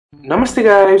Namaste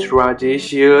guys, Rajesh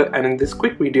here, and in this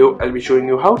quick video I'll be showing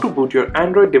you how to boot your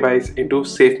Android device into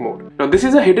safe mode. Now this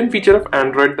is a hidden feature of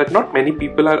Android that not many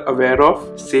people are aware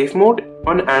of. Safe mode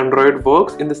on Android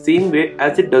works in the same way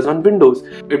as it does on Windows.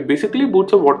 It basically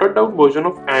boots a watered down version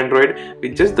of Android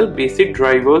with just the basic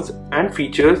drivers and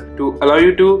features to allow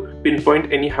you to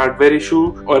pinpoint any hardware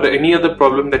issue or any other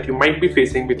problem that you might be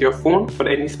facing with your phone or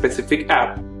any specific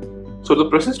app. So the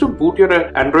process to boot your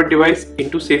Android device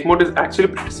into safe mode is actually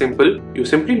pretty simple. You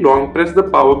simply long press the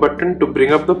power button to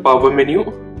bring up the power menu.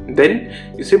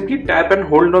 Then you simply tap and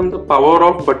hold on the power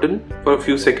off button for a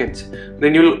few seconds.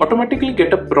 Then you will automatically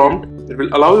get a prompt that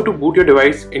will allow you to boot your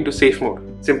device into safe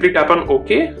mode. Simply tap on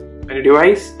OK and your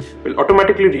device will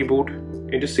automatically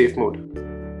reboot into safe mode.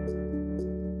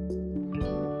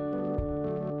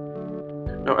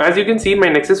 Now as you can see, my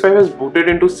Nexus 5 has booted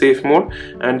into safe mode,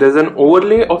 and there's an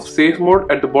overlay of safe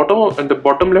mode at the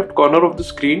bottom left corner of the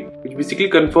screen, which basically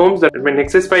confirms that my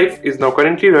Nexus 5 is now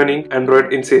currently running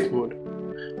Android in safe mode.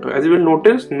 Now as you will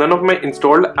notice, none of my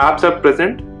installed apps are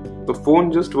present. The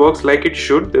phone just works like it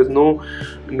should. There's no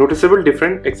noticeable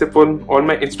difference except for all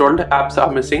my installed apps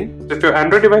are missing. So if your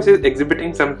Android device is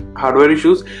exhibiting some hardware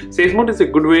issues, safe mode is a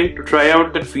good way to try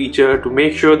out that feature to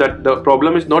make sure that the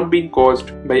problem is not being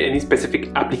caused by any specific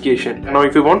application. Now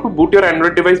if you want to boot your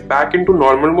Android device back into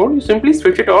normal mode, you simply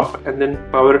switch it off and then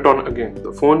power it on again.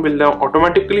 The phone will now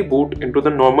automatically boot into the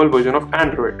normal version of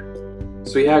Android.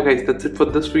 So yeah guys, that's it for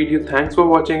this video. Thanks for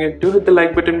watching it. Do hit the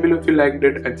like button below if you liked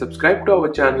it and subscribe to our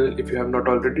channel if you have not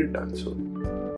already done so.